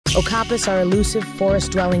Okapis are elusive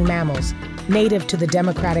forest-dwelling mammals, native to the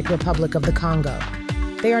Democratic Republic of the Congo.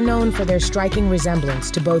 They are known for their striking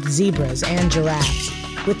resemblance to both zebras and giraffes,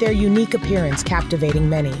 with their unique appearance captivating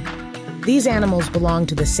many. These animals belong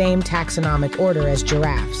to the same taxonomic order as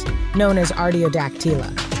giraffes, known as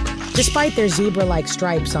Artiodactyla. Despite their zebra-like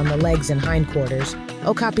stripes on the legs and hindquarters,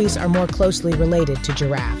 okapis are more closely related to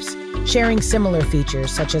giraffes, sharing similar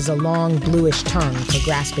features such as a long bluish tongue for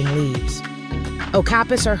grasping leaves.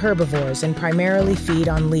 Okapis are herbivores and primarily feed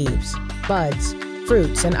on leaves, buds,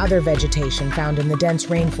 fruits, and other vegetation found in the dense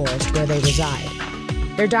rainforest where they reside.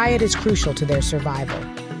 Their diet is crucial to their survival,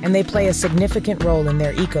 and they play a significant role in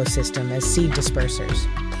their ecosystem as seed dispersers.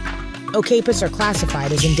 Okapis are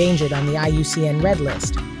classified as endangered on the IUCN Red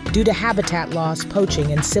List due to habitat loss,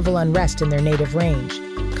 poaching, and civil unrest in their native range.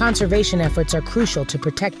 Conservation efforts are crucial to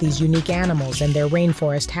protect these unique animals and their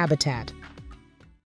rainforest habitat.